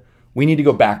said we need to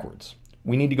go backwards.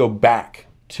 We need to go back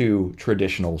to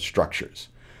traditional structures.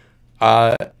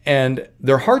 And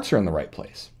their hearts are in the right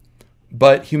place.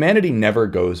 But humanity never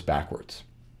goes backwards.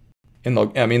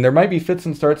 I mean, there might be fits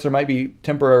and starts, there might be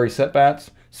temporary setbacks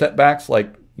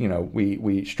like,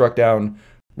 we struck down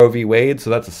Roe v. Wade, so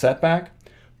that's a setback.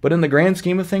 But in the grand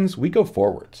scheme of things, we go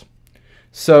forwards.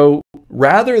 So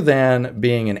rather than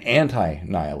being an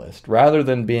anti-nihilist, rather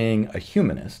than being a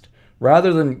humanist,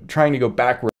 rather than trying to go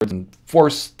backwards and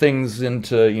force things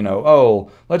into,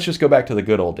 oh, let's just go back to the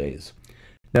good old days.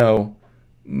 No,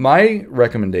 my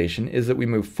recommendation is that we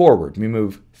move forward. We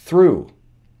move through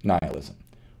nihilism.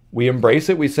 We embrace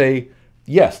it. We say,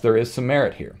 yes, there is some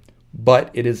merit here, but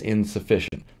it is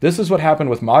insufficient. This is what happened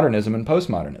with modernism and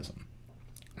postmodernism.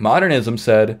 Modernism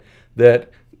said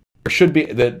that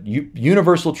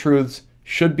universal truths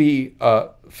should be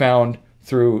found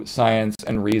through science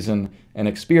and reason and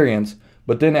experience.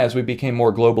 But then as we became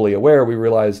more globally aware, we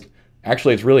realized,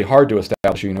 actually, it's really hard to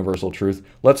establish a universal truth.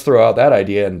 Let's throw out that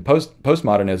idea. And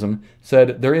postmodernism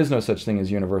said there is no such thing as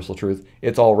universal truth.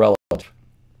 It's all relative.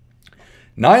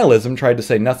 Nihilism tried to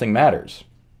say nothing matters.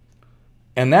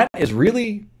 And that is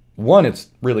really, one, it's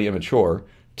really immature.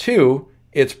 Two,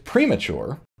 it's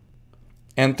premature.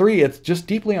 And three, it's just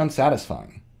deeply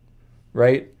unsatisfying,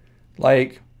 right?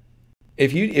 Like,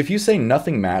 if you say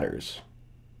nothing matters,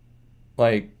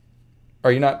 like,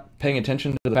 are you not paying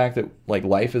attention to the fact that, like,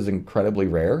 life is incredibly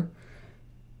rare?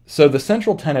 So the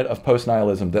central tenet of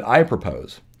post-nihilism that I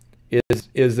propose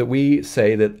is that we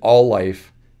say that all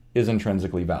life is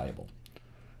intrinsically valuable.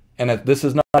 And that this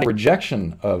is not a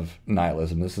rejection of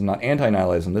nihilism. This is not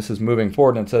anti-nihilism. This is moving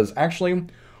forward and it says, actually,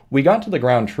 we got to the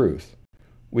ground truth.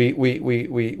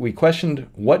 We questioned,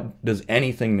 what does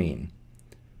anything mean?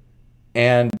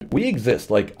 And we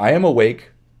exist. Like, I am awake.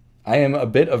 I am a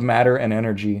bit of matter and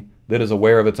energy that is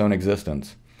aware of its own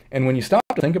existence. And when you stop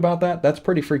to think about that, that's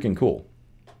pretty freaking cool.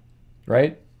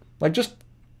 Right? Like, just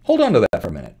hold on to that for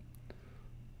a minute.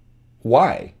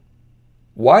 Why?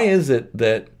 Why is it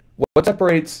that what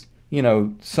separates,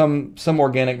 some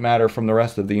organic matter from the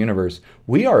rest of the universe,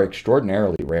 we are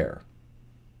extraordinarily rare.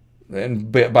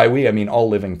 And by we, I mean all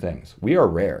living things. We are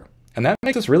rare. And that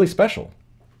makes us really special.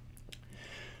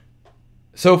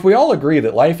 So if we all agree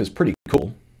that life is pretty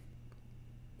cool,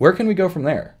 where can we go from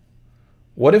there?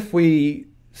 What if we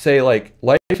say, like,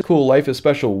 life is cool, life is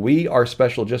special, we are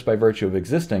special just by virtue of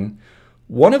existing?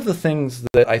 One of the things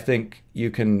that I think you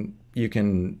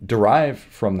can derive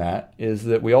from that is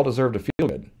that we all deserve to feel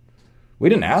good. We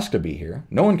didn't ask to be here.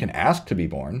 No one can ask to be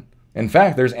born. In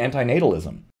fact, there's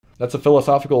antinatalism. That's a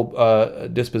philosophical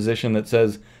disposition that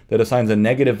says that assigns a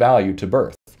negative value to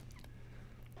birth.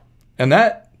 And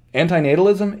that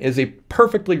antinatalism is a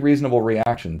perfectly reasonable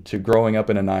reaction to growing up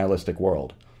in a nihilistic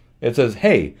world. It says,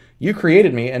 hey, you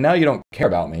created me and now you don't care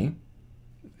about me.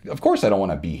 Of course I don't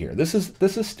want to be here. This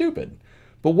is stupid.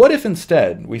 But what if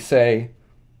instead we say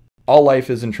all life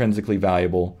is intrinsically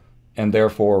valuable and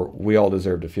therefore we all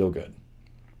deserve to feel good?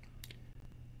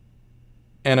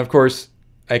 And of course,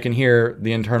 I can hear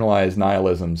the internalized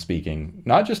nihilism speaking,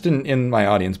 not just in my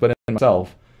audience, but in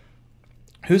myself.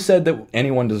 Who said that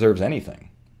anyone deserves anything?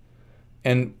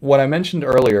 And what I mentioned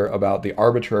earlier about the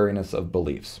arbitrariness of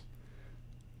beliefs,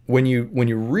 when you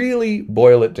really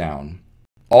boil it down,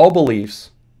 all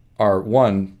beliefs are,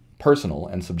 one, personal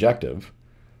and subjective,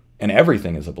 and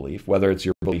everything is a belief, whether it's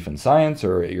your belief in science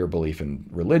or your belief in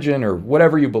religion or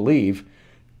whatever you believe,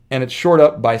 and it's shored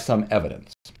up by some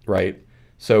evidence, right?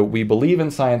 So we believe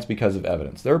in science because of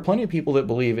evidence. There are plenty of people that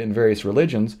believe in various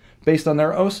religions based on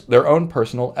their own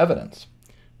personal evidence,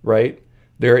 right?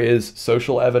 There is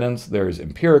social evidence, there's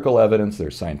empirical evidence,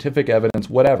 there's scientific evidence,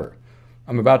 whatever.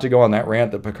 I'm about to go on that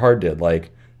rant that Picard did,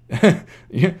 like,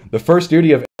 the first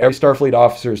duty of every Starfleet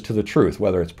officer is to the truth,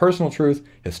 whether it's personal truth,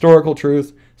 historical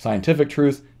truth, scientific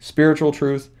truth, spiritual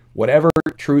truth, whatever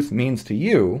truth means to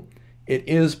you, it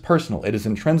is personal. It is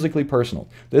intrinsically personal.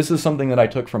 This is something that I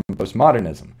took from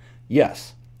postmodernism.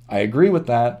 Yes, I agree with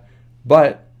that,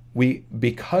 but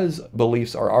because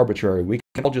beliefs are arbitrary, we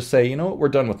can all just say, you know what, we're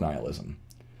done with nihilism.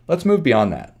 Let's move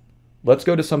beyond that. Let's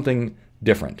go to something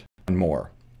different and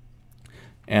more.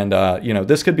 And,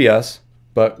 this could be us,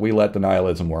 but we let the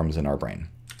nihilism worms in our brain.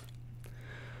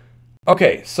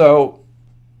 Okay, so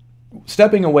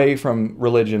stepping away from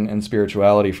religion and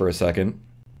spirituality for a second,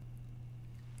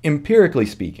 empirically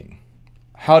speaking,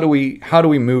 how do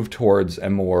we move towards a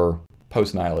more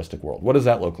post-nihilistic world? What does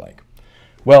that look like?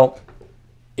 Well,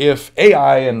 if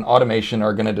AI and automation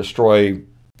are going to destroy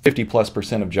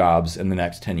 50+% of jobs in the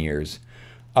next 10 years,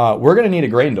 we're going to need a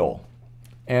grain dole.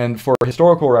 And for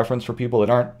historical reference, for people that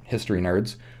aren't history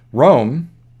nerds,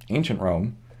 Rome, ancient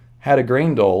Rome, had a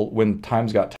grain dole when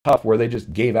times got tough where they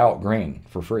just gave out grain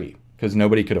for free because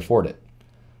nobody could afford it.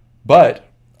 But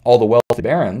all the wealthy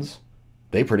barons,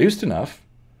 they produced enough.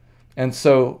 And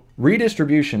so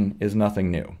redistribution is nothing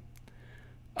new.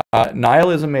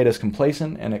 Nihilism made us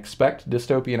complacent and expect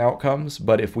dystopian outcomes,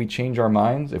 but if we change our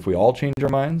minds, if we all change our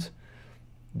minds,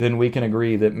 then we can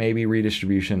agree that maybe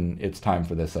redistribution, it's time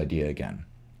for this idea again.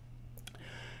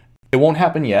 It won't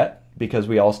happen yet because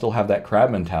we all still have that crab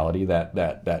mentality,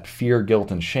 that fear,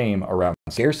 guilt, and shame around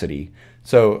scarcity.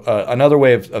 So another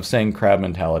way of saying crab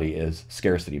mentality is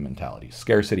scarcity mentality,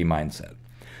 scarcity mindset.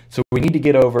 So we need to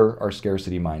get over our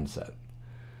scarcity mindset.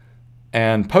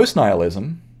 And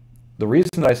post-nihilism, the reason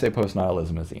that I say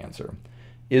post-nihilism is the answer,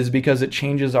 is because it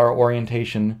changes our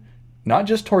orientation not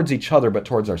just towards each other, but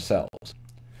towards ourselves.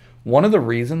 One of the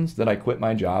reasons that I quit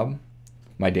my job,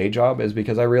 my day job, is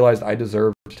because I realized I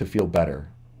deserved to feel better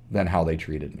than how they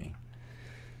treated me.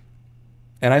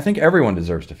 And I think everyone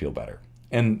deserves to feel better.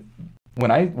 And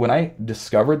when I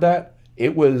discovered that,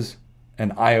 it was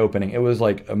an eye-opening. It was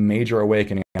like a major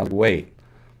awakening. I was like, wait,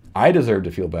 I deserve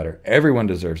to feel better. Everyone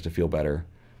deserves to feel better.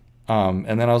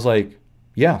 And then I was like,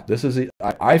 yeah,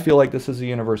 I feel like this is a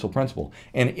universal principle.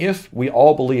 And if we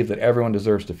all believe that everyone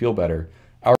deserves to feel better,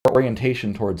 our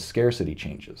orientation towards scarcity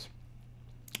changes.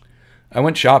 I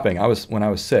went shopping. When I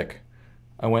was sick,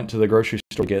 I went to the grocery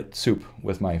store to get soup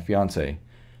with my fiance,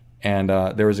 and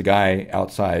there was a guy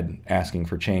outside asking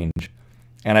for change,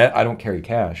 and I don't carry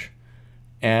cash.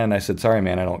 And I said, sorry,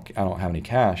 man, I don't have any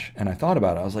cash. And I thought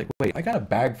about it. I was like, wait, I got a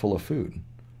bag full of food.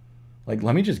 Like,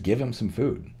 let me just give him some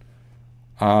food.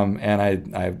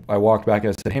 And I walked back and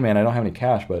I said, hey, man, I don't have any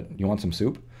cash, but you want some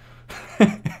soup?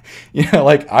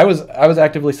 Like I was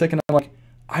actively sick, and I'm like,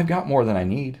 I've got more than I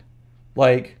need.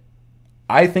 Like,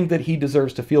 I think that he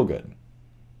deserves to feel good.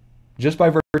 Just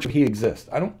by virtue he exists.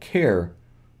 I don't care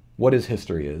what his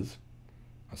history is.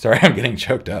 Sorry, I'm getting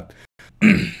choked up.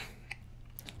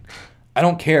 I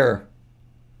don't care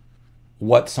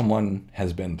what someone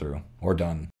has been through or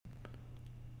done.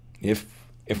 If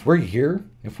we're here,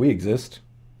 if we exist,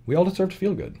 we all deserve to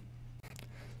feel good.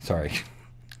 Sorry.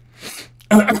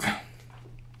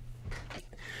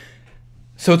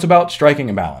 So it's about striking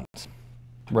a balance,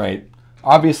 right?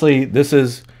 Obviously, this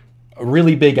is a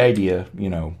really big idea,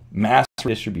 mass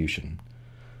redistribution.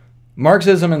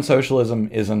 Marxism and socialism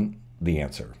isn't the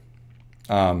answer.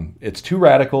 It's too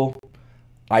radical.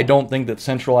 I don't think that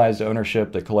centralized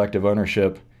ownership, that collective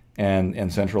ownership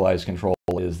and centralized control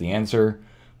is the answer,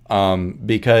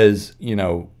 because,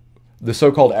 the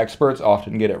so-called experts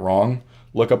often get it wrong.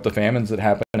 Look up the famines that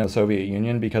happened in the Soviet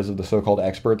Union because of the so-called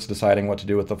experts deciding what to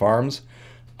do with the farms.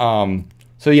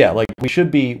 So yeah, like we should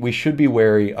be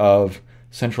wary of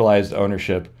centralized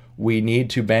ownership. We need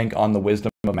to bank on the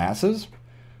wisdom of masses,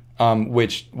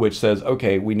 which says,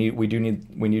 okay, we do need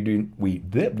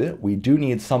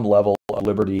some level of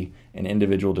liberty and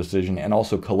individual decision, and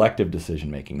also collective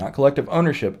decision making, not collective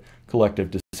ownership,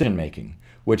 collective decision making,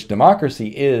 which democracy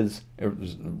is.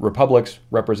 Republics,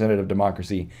 representative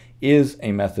democracy, is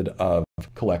a method of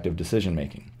collective decision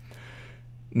making.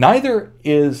 Neither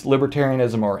is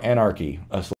libertarianism or anarchy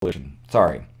a solution.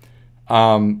 Sorry.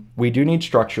 We do need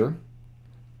structure.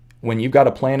 When you've got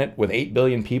a planet with 8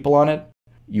 billion people on it,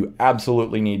 you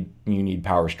absolutely need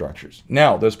power structures.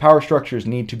 Now, those power structures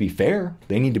need to be fair.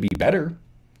 They need to be better.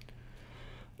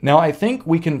 Now, I think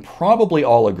we can probably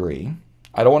all agree,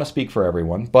 I don't want to speak for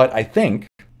everyone, but I think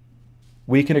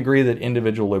we can agree that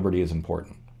individual liberty is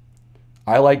important.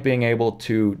 I like being able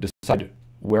to decide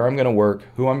where I'm going to work,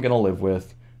 who I'm going to live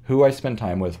with, who I spend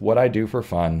time with, what I do for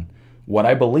fun, what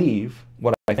I believe,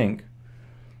 what I think.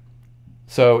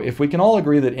 So if we can all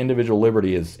agree that individual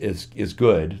liberty is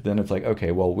good, then it's like,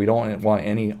 okay, well, we don't want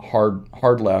any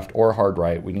hard left or hard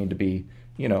right. We need to be,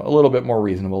 a little bit more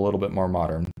reasonable, a little bit more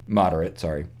moderate,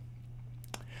 sorry.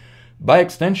 By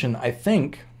extension, I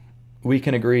think we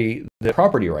can agree that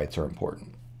property rights are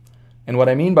important. And what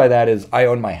I mean by that is I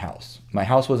own my house. My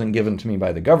house wasn't given to me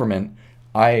by the government.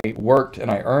 I worked and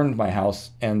I earned my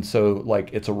house, and so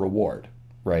it's a reward,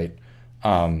 right?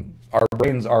 Our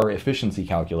brains are efficiency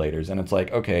calculators, and it's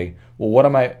like, okay, well, what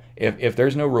am I, if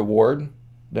there's no reward,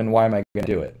 then why am I going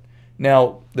to do it?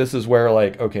 Now, this is where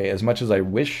okay, as much as I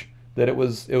wish that it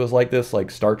was like this, like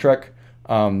Star Trek,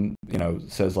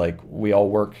 says we all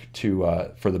work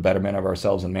for the betterment of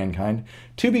ourselves and mankind.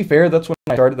 To be fair, that's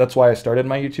why I started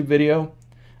my YouTube video,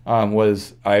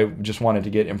 was I just wanted to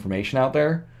get information out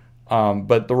there.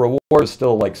 But the reward is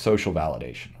still social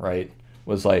validation, right?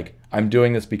 Was I'm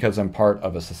doing this because I'm part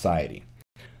of a society.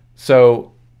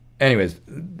 So anyways,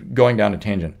 going down a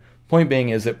tangent, point being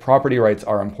is that property rights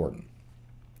are important.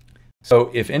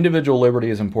 So if individual liberty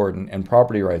is important and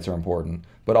property rights are important,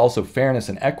 but also fairness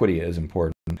and equity is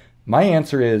important, my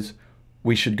answer is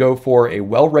we should go for a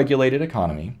well-regulated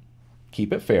economy,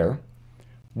 keep it fair,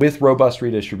 with robust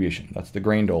redistribution. That's the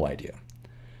grain dole idea.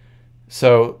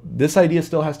 So this idea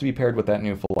still has to be paired with that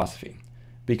new philosophy,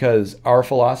 because our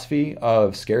philosophy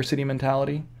of scarcity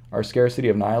mentality, our scarcity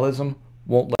of nihilism,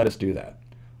 won't let us do that.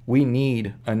 We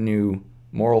need a new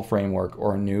moral framework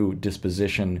or a new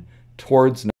disposition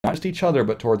towards not just each other,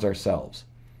 but towards ourselves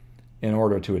in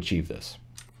order to achieve this.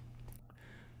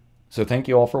 So thank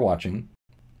you all for watching.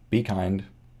 Be kind.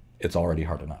 It's already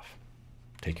hard enough.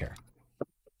 Take care.